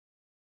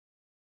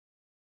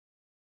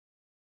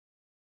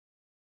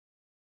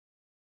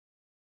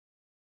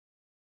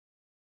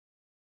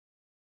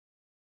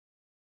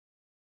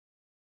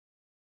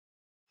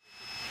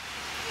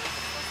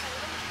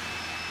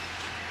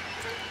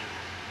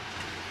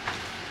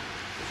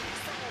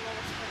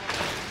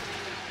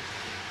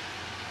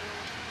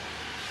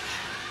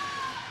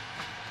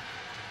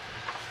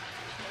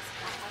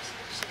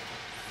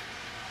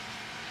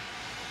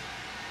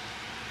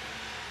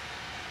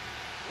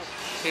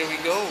Here we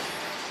go.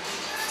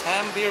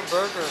 Tam beer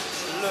burger.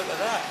 Look at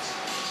that.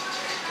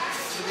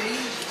 3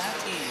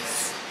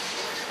 patties.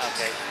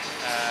 Okay.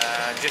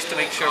 Just to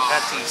make sure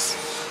patties.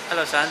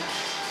 Hello, son.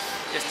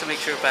 Just to make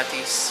sure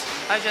patties.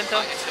 Hi, Gento.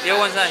 The other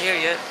one's not here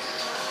yet.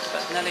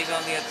 But Nelly's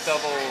only a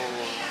double.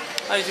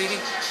 Hi, sweetie.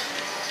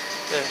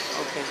 There.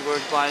 Okay, we're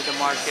by the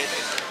market.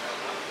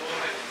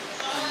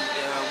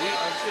 And we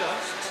are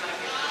just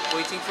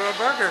waiting for a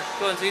burger.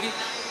 Go on, sweetie.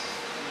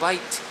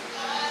 Bite.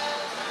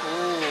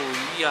 Oh,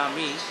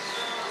 yummy.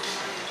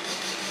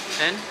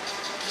 And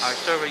our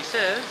survey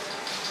says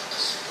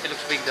it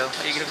looks big though.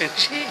 Are you gonna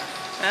finish it?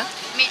 Huh?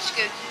 Meat's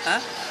good.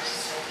 Huh?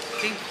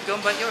 Okay, go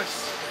and bite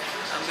yours.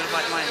 I'm gonna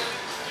bite mine.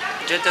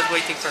 Jenta's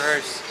waiting for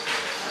hers.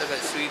 Look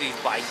at Sweetie's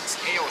bite.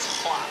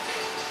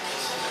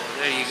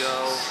 There you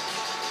go.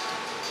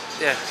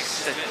 Yeah,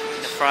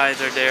 the fries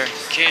are there.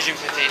 Cajun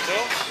potato.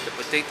 The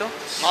potato?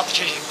 Not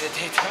Cajun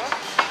potato.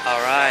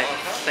 Alright.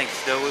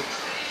 Thanks, Doe.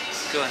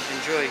 Go on,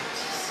 enjoy.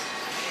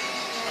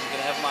 I'm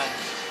gonna have mine.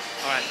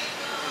 Alright.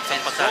 Some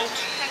patat.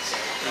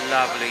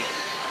 Lovely.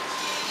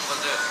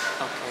 What's this?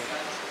 Okay.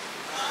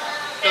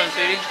 Go on,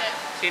 sweetie.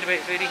 See you in a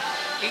bit, sweetie.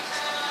 Eat.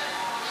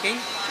 King?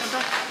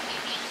 Jenta?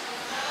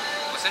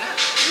 What's in it?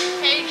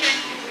 Cajun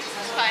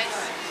spice.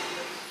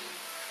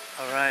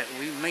 Alright,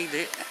 we made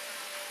it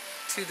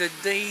to the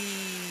day.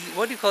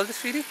 What do you call this,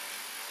 sweetie?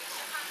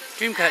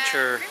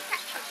 Dreamcatcher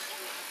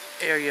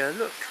area.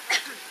 Look.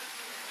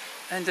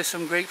 And there's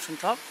some grapes on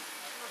top.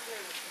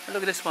 And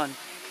look at this one.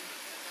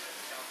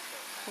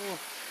 Oh.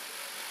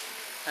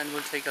 And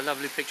we'll take a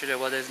lovely picture there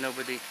while there's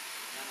nobody.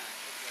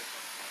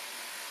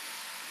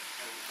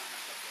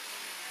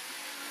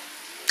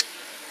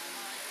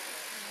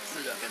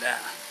 Look at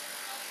that.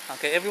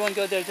 Okay, everyone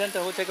go there, Genta.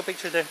 We'll take a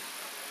picture there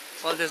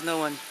while there's no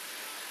one.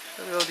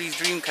 Look at all these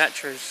dream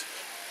catchers.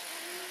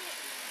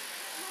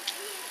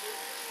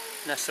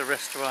 That's the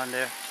restaurant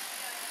there.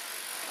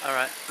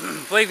 Alright.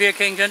 Wave here,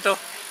 King Gento.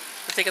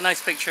 We'll take a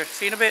nice picture.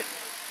 See you in a bit.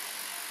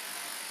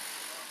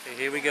 Okay,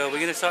 here we go. We're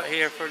going to start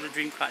here where the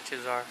dream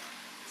catchers are.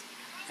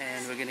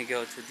 And we're going to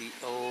go to the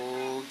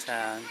old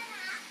town.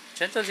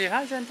 Gento's here.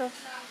 Hi, Gento.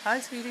 Hi,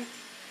 sweetie.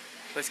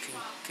 Where's King?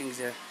 King's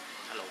there.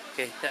 Hello.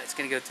 Okay, that's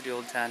going to go to the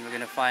old town. We're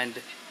going to find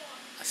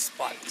a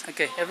spot.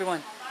 Okay,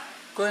 everyone.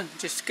 Go on.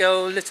 Just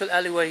go little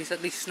alleyways.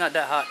 At least it's not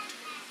that hot.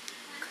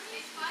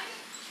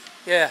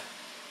 Yeah.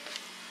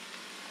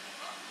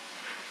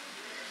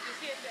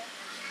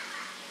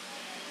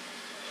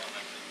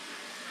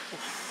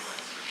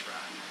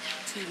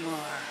 Two more.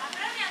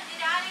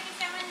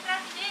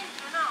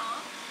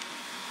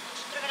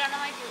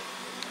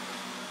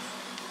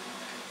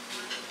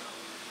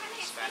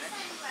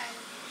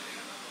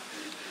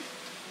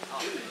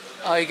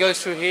 Oh, he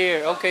goes through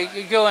here. Okay,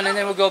 you go on and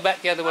then we'll go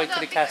back the other way to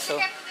the castle.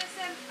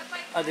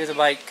 Oh, there's a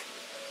bike.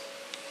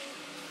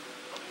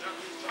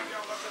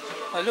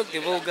 Oh, look,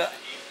 they've all got...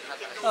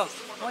 Oh,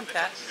 one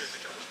cat.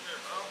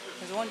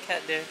 There's one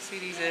cat there. See,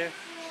 he's there.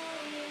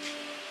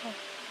 Oh.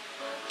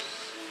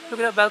 Look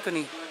at that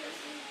balcony.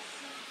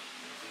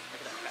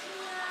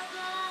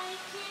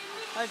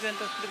 Hi,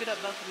 Gento. Look at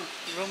that balcony.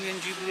 Romeo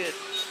and Juliet.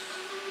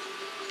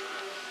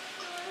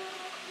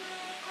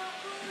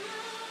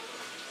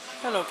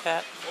 Hello,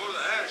 cat.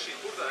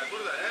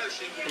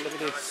 Look at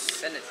this.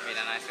 Send it to me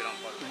then I sit on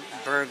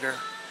podcast. Burger.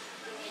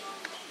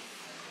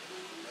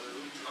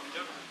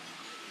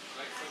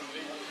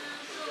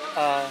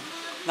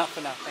 Not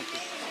for now, thank you.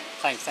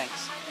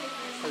 Thanks.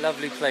 A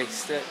lovely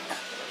place. The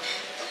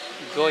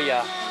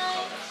Goya.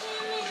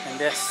 And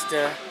that's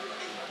the...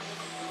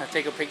 I'll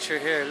take a picture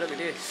here. Look at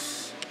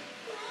this.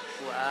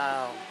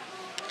 Wow.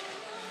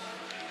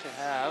 To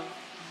have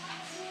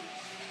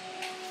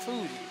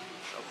food.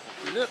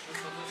 Look.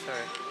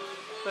 Sorry.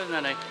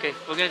 Okay,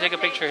 we're going to take a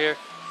picture here.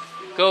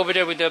 Go over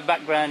there with the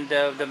background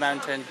of the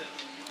mountain.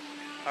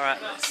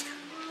 Alright, let's...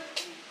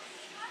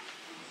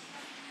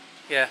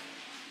 Yeah.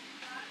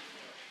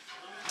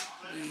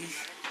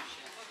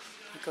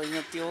 We're going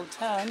up the old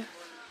town.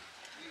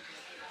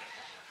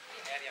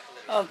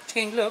 Oh,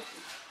 King, look.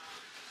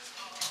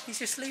 He's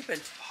just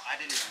sleeping. I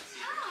didn't even see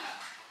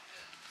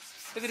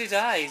it. Look at his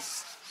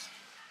eyes.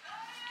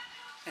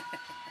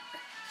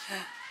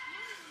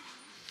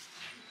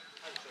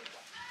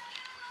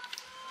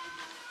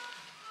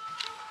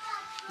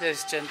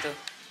 There's Gento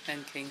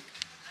and King.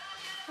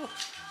 Oh,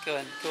 go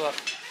on, go up.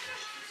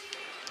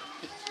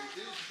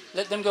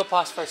 Let them go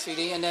past first,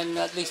 CD, and then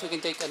at least we can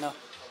take a no.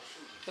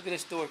 Look at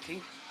this door,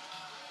 King.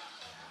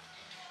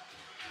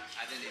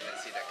 I didn't even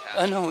see that cat.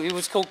 Oh no, it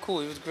was so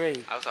cool, it was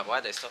great. I was like, why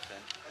are they stopping?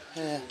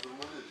 Yeah.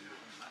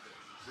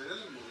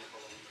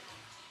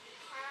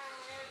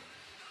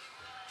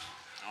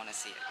 I want to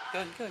see it. Go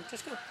on,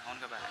 just go. I want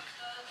to go back.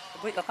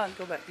 Wait, I can't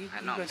go back. You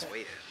I know, go I'm just back.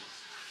 waiting.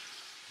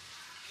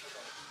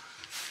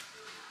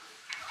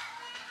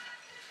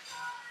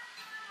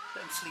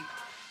 Let him sleep.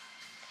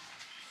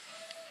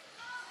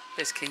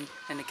 There's King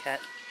and the cat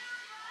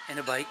and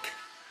a bike.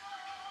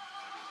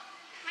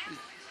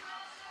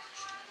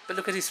 But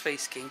look at his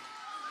face, King.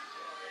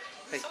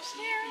 Wait. So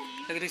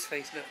scary. Look at his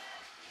face, look.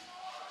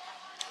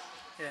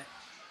 Yeah.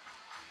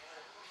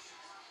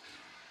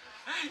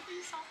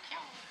 He's so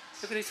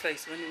cute. Look at his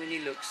face when he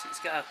looks. He's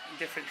got a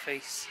different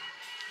face.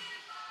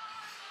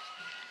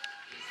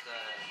 He's the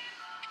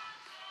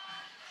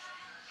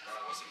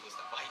what's he called?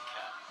 The bike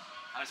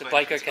cat. The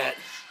biker cat.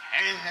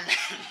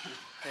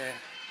 Yeah.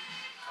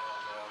 Oh,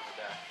 they're over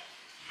there.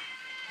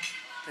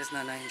 There's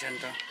Nana and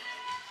Gento.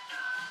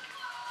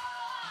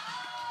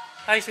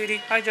 Hi, sweetie.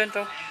 Hi,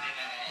 Gento.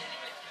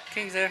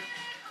 King's there.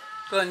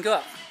 Go on, go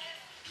up.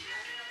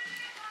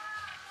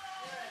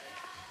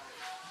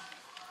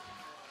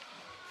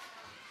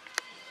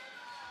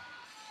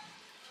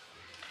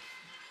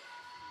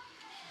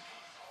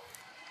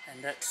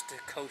 And that's the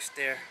coast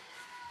there.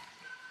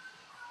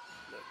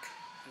 Look,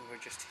 and we're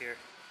just here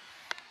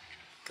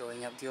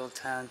going up the old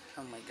town.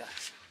 Oh my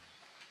gosh.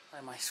 Why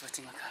am I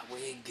sweating like a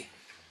wig?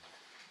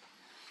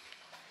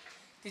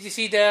 Did you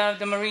see the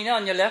marina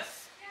on your left?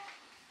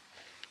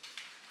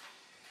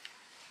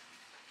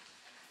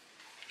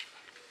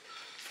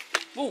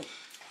 Oh,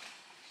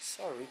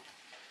 sorry.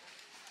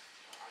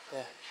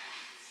 There.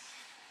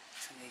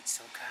 28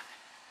 Soka.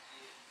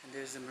 And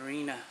there's the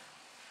marina.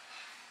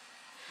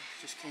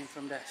 Just came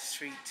from that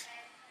street.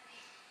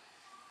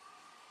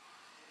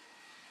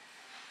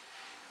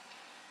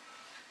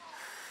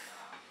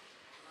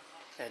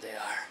 There they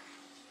are.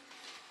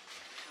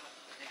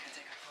 They can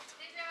take our photo.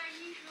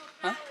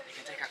 Huh? They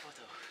can take our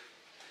photo.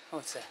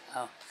 What's that?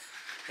 Oh,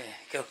 yeah,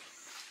 go.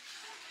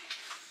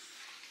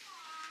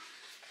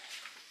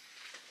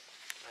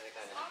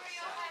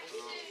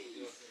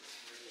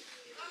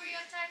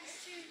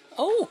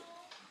 Oh,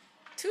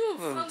 two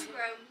of them.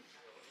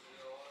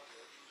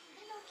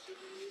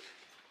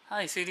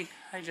 Hi, sweetie.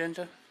 Hi,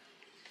 Gento.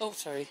 Oh,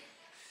 sorry.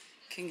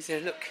 King's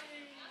there. Look,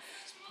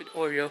 with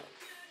Oreo.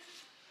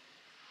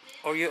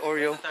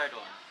 Oreo. The third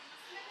one.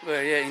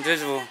 Well, yeah,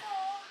 invisible.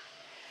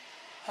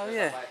 Oh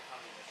yeah.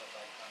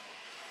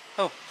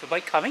 Oh, the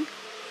bike coming?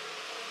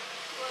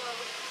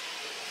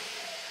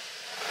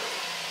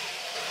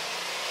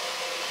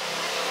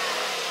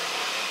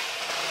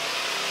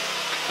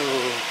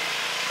 Ooh.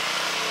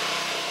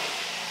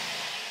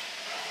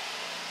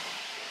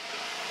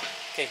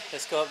 Okay,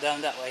 let's go up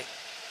down that way.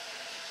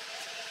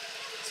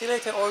 See you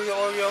later,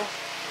 Oreo.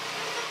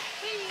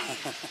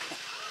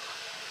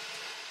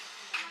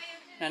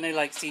 And I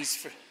like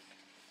these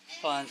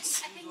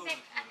plants. I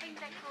think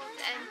they're called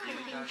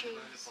creeping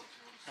trees.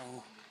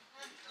 Oh.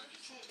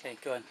 Okay,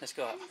 go on, let's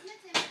go up.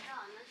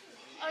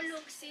 Oh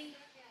look, see,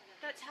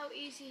 that's how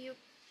easy you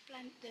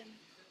plant them.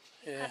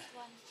 Yeah, Cut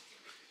one.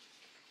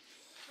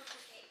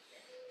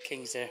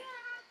 King's there.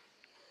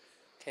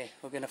 Okay,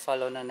 we're gonna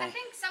follow Nana. I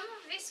think some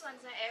of these ones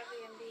are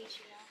Airbnbs,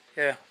 you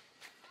know. Yeah.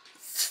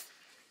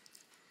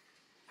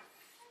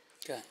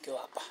 Go on, go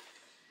up.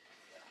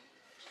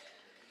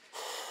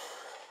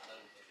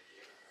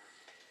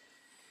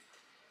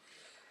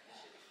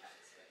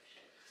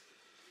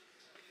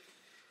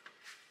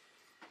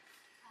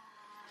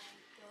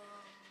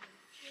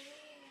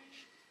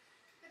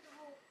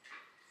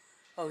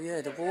 Oh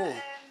yeah, the wall.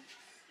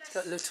 It's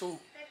got little.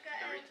 They've got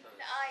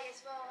the eye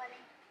as well, honey.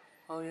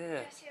 Oh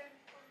yeah. Just here in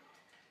the corner.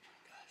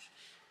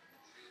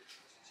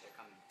 They're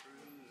coming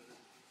through.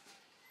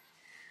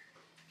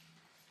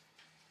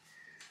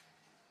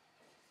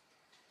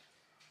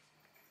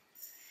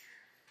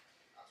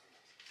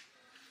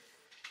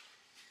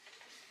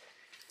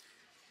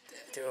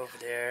 They're over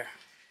there.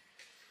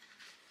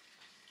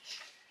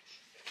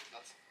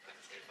 That's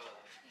a good photo.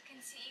 You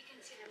can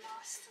see the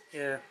mast.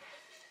 Yeah.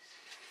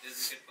 This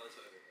is a good photo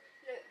over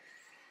there. Look,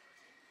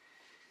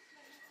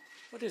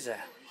 What is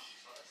that?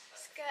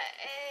 it's got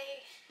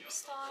a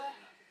star,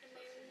 the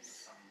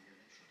moons,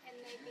 and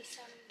maybe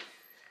some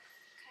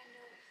kind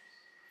of.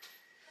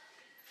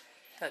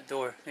 That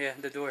door. Yeah,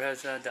 the door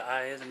has the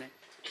eye, isn't it?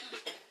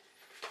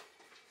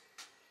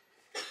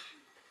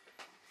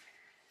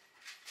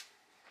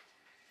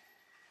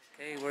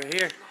 Okay, we're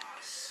here.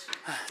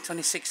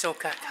 26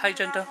 Okak. Hi,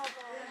 Gento.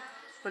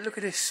 But look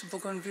at this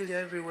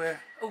bougainvillea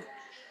everywhere. Oh,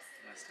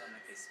 My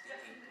stomach is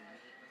speaking to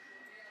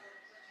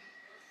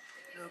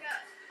me. look.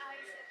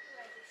 Eyes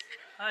everywhere.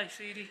 Hi,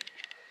 sweetie.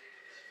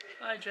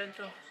 Hi,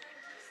 Gento.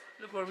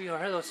 Look where we are.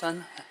 Hello,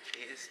 son.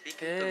 He is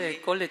speaking to Hey, me.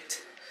 call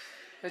it.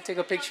 Let's take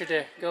a picture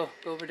there. Go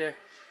over there.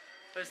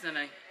 Where's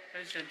Nanai?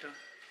 Where's Gento?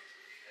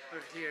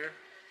 We're here.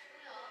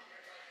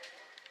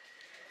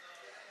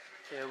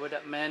 Yeah, where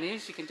that man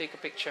is, you can take a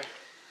picture.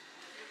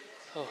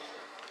 Oh,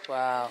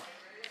 wow.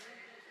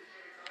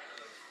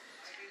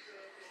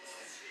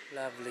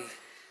 Lovely.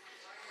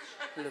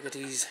 Look at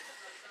these.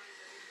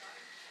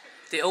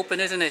 They open,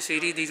 isn't it,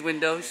 sweetie, these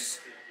windows?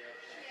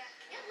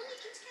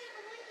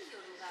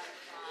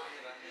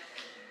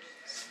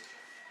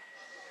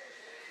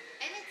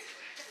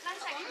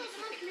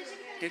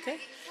 You okay?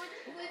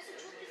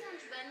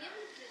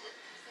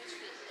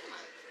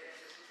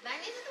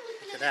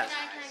 Look at that.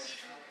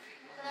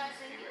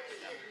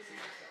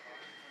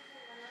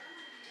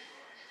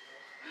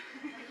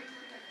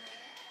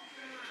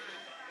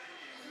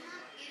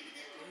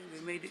 We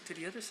made it to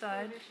the other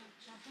side.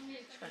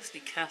 That's the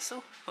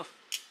castle. Oh,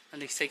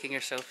 and he's taking her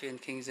selfie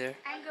and King's there.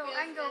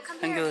 Angle, come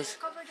Angles.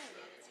 here. Cover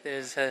there.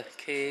 There's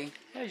King.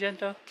 Hey,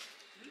 Gento.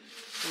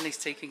 And he's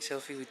taking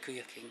selfie with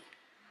Kuya King.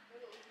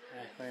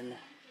 When,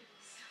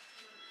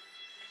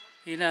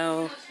 you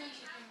know,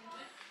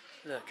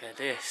 look at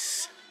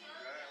this.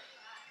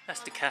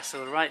 That's the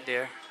castle right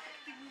there.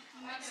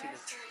 See the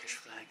Turkish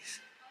flags.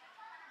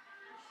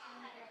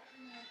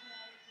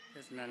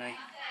 Isn't that nice?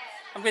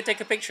 I'm gonna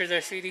take a picture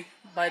there, sweetie.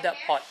 By that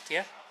pot,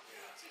 yeah?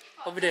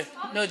 Over there.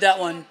 No, that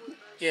one.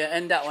 Yeah,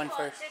 and that one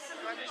first.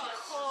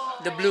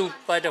 The blue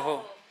by the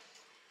hole.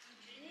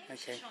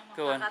 Okay,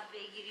 go on.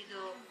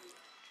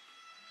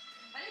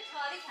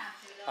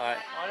 Alright.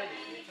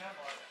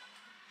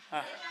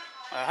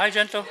 Hi,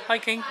 Gentle. Hi,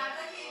 King.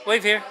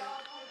 Wave here.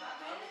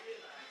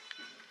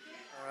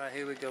 Alright,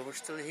 here we go. We're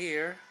still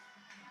here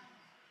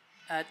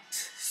at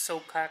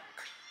Sokak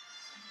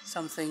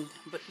something.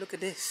 But look at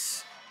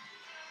this.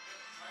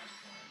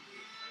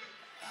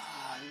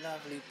 Ah,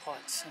 lovely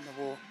pots on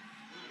the wall.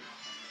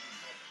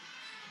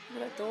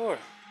 Look at that door.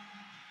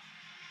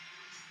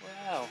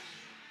 Wow.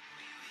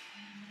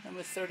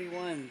 Number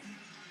 31.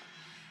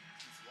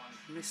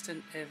 Missed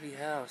in every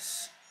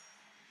house.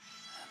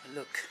 Have a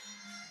look.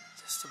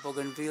 Just a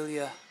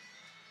bougainvillea.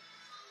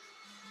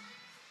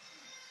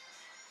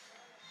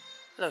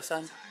 Hello,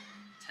 son.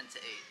 10 to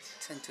 8.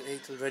 10 to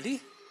 8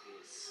 already?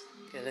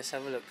 Okay, let's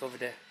have a look over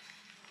there.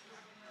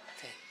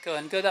 Okay, go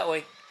on, go that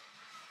way.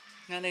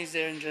 Nana's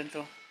there and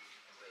Gentle.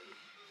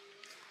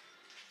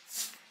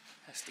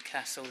 That's the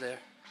castle there.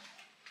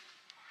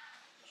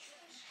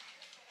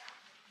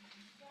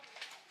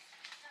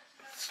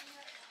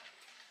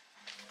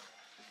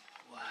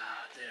 Wow,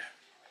 there.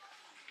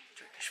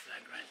 Turkish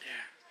flag right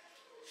there.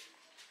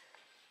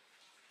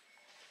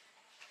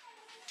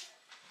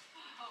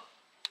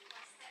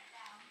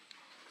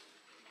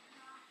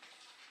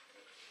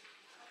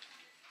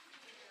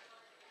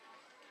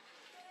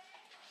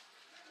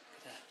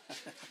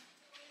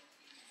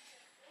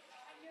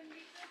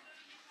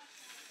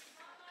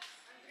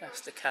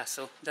 That's the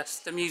castle. That's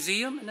the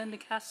museum and then the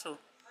castle.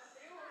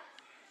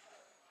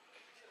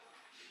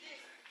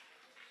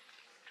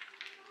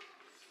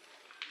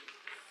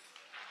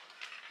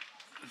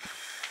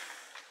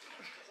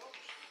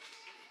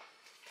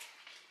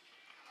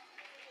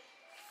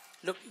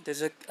 Look,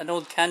 there's an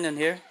old cannon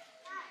here.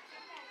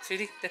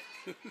 See?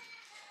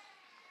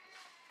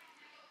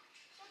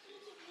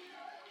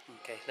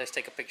 Okay, let's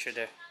take a picture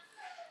there.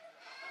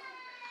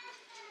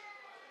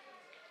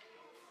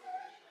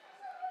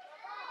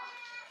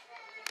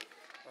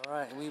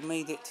 Alright, we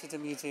made it to the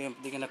museum.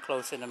 They're gonna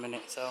close in a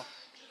minute, so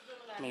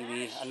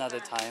maybe another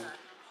time.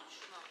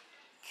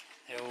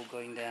 They're all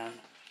going down.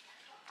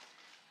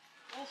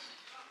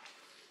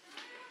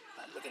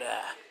 But look at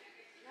that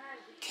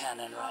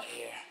cannon right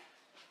here.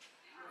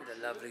 With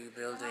a lovely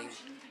building.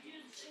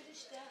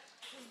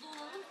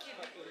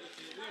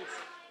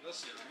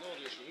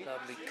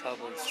 Lovely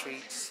cobbled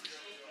streets.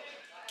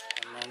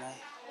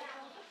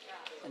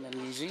 And the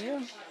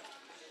museum.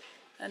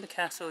 And the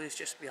castle is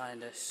just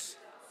behind us.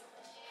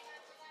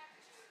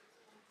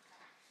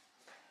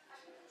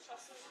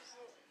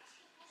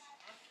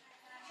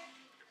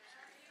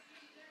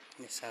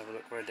 Let's have a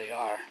look where they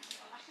are.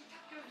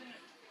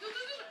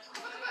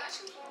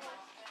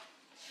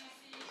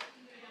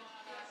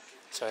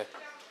 Sorry.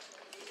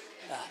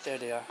 Ah, there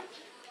they are.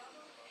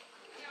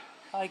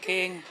 Hi,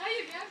 King.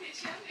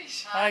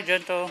 Hi,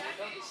 Gentle.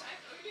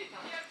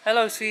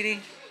 Hello,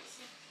 sweetie.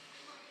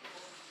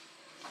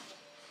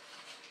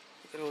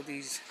 Look at all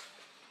these.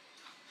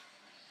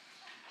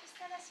 Just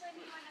tell us when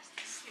you want us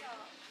to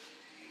stop.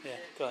 Yeah,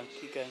 go on,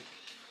 keep going.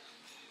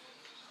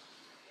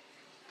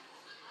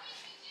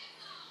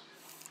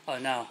 Oh,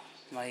 now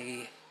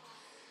my.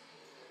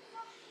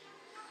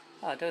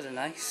 Oh, those are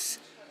nice.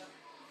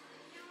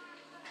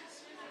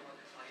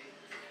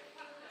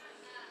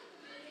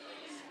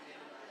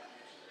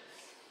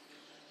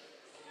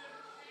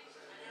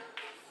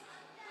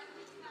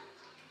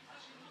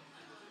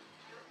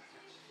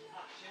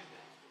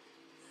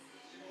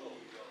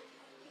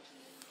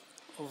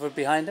 Over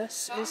behind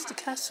us is the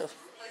castle.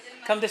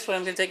 Come this way,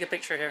 I'm going to take a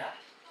picture here.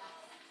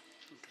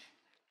 Okay.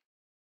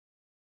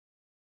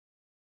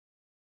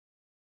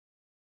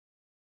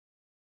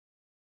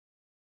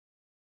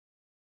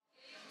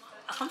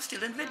 I'm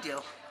still in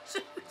video.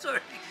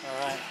 Sorry.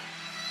 Alright.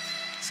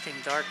 It's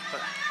getting dark,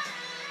 but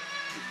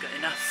we've got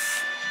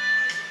enough.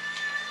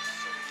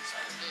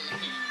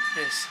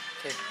 Yes,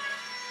 okay.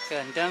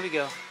 Good, and down we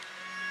go.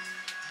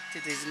 To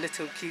these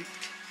little cute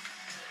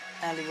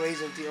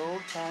alleyways of the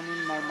old town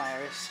in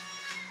Marmaris.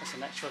 That's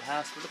an actual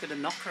house, but look at the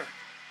knocker.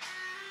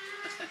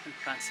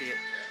 Can't see it.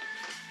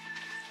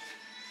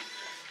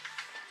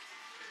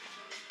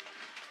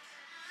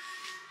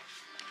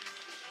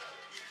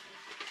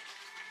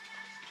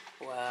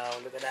 Wow,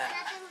 look at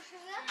that.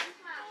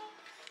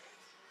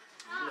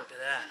 Look at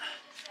that.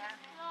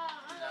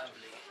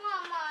 Lovely.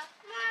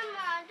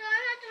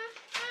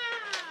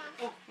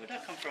 Oh, where'd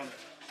that come from?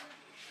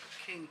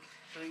 King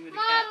playing with the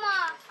cat.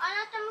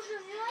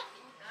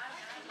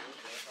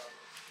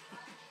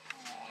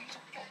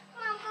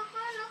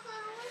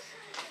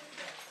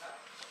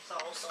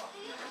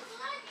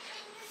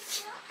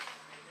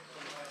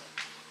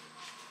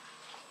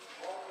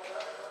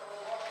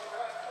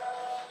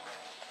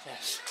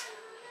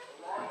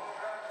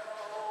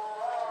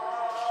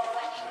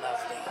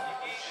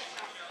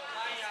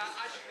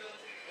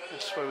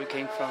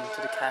 came from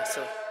to the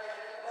castle.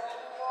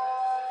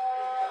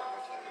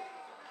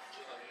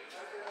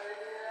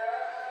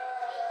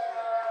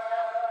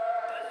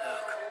 But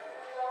look,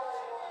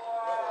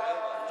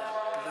 that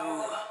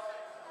blue.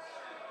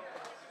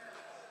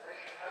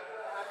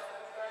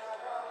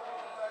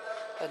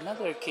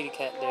 Another kitty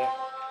cat there.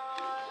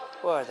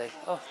 Where are they?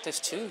 Oh, there's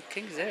two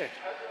kings there.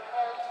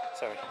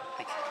 Sorry,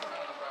 thank you.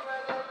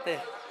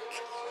 There.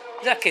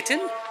 Is that a kitten?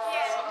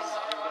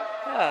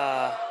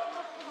 Ah.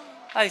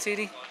 Hi,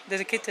 sweetie. There's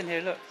a kitten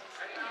here, look.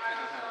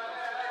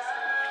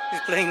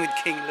 He's playing with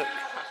King, look.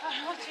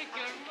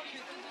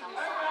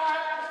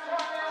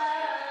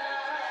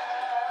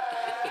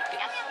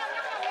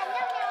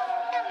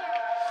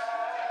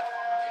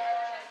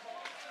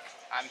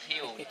 I'm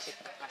healed.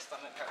 My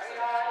stomach hurts.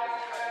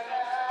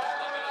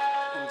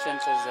 And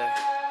Gentle's there.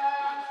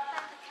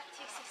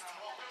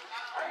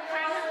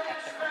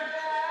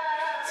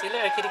 See you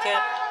later, kitty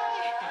cat.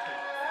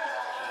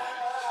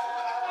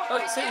 Oh,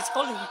 it's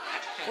holding.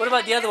 What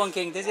about the other one,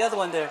 King? There's the other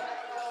one there.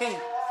 King,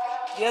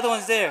 the other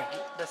one's there.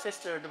 The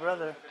sister, the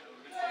brother.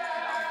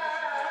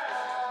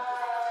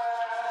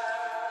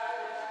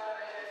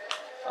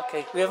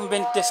 Okay, we haven't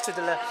been this to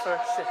the left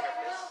first.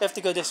 We have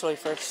to go this way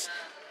first.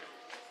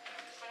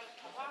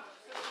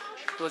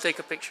 We'll take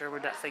a picture where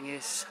that thing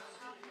is.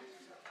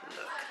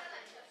 Look.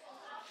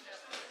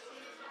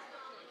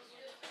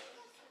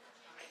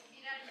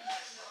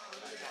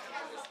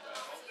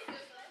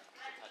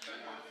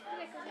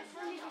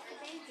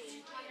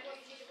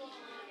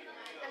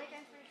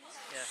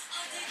 Yeah.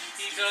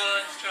 He's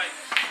on strike.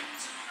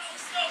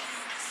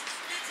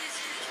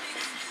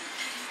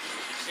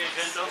 Here,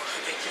 Gentle.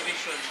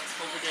 Exhibition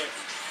over there.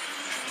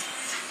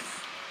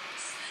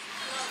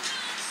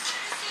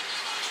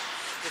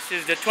 This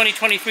is the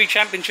 2023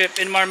 championship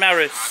in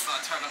Marmaris.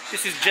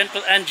 This is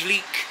Gentle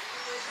Angelique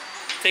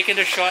taking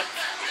her shot.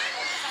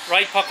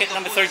 Right pocket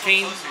number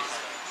 13.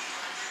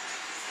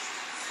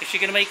 Is she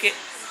gonna make it?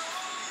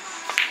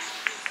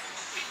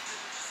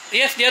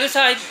 Yes, the other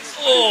side.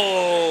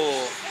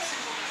 Oh!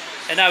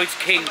 And now it's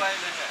King.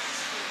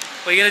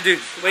 What are you gonna do?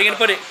 Where are you gonna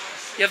put it?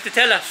 You have to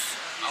tell us.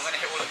 I'm gonna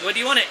hit all of them. Where do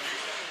you want it?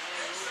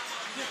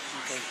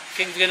 Okay,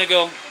 King's gonna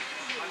go.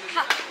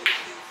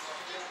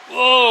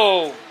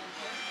 Whoa!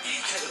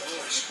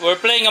 We're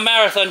playing a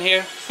marathon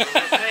here.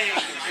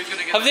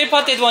 Have they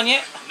potted one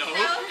yet? No.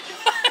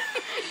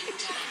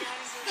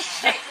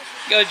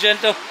 Go,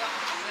 Gentle.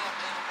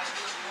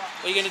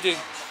 What are you gonna do? I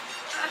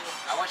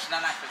watched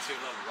Nana for too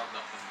long, rubbed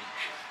off on me.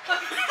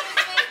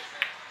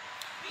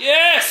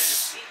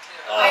 Yes!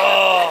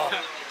 Oh!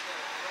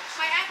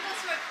 My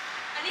ankles were.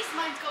 At least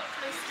mine got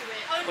close to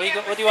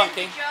it. What do you want,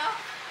 King?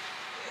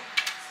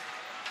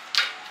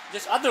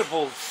 There's other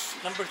bowls.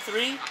 Number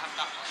 3.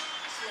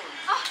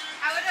 Oh,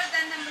 I would have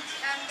done the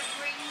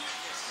green.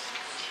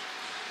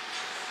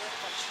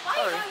 Why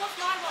is that was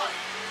my one?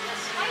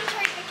 Why are you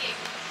trying picking?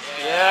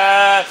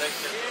 Yes!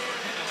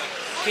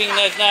 King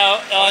is now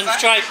on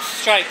stripes.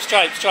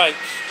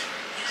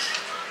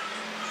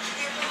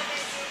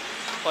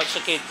 Watch the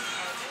kid.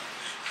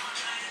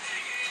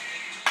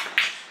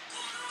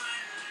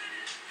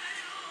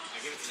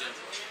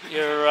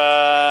 Your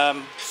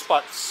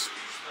spots.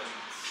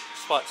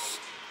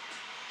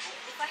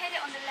 If I hit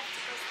it on the left,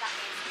 it goes that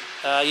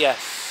way. Yes.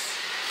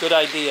 Good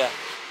idea.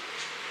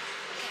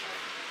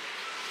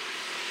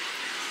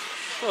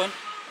 Go on.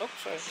 Oh,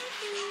 sorry.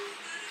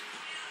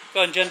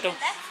 Go on, Gentle.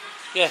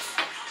 Left? Yes.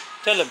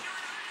 Tell him.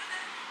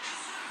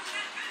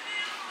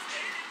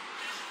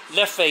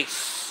 Left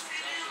face.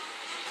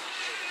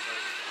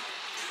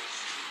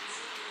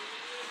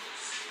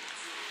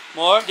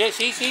 More. Yeah,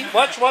 see.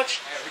 Watch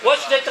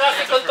the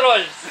traffic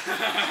control.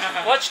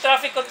 Watch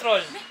traffic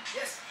control.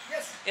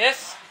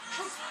 Yes.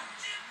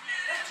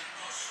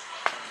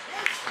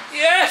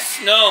 Yes.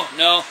 No.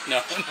 No.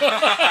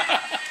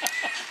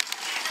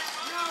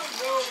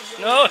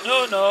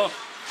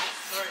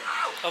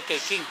 Okay,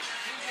 King.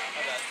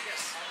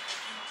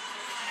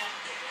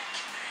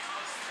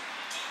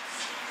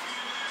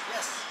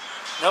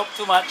 Nope,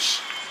 too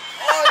much.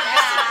 I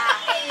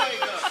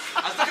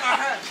was looking at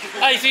her hand.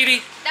 Hi,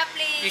 sweetie. That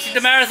please. You see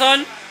the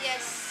marathon?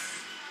 Yes.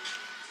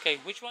 Okay,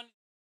 which one?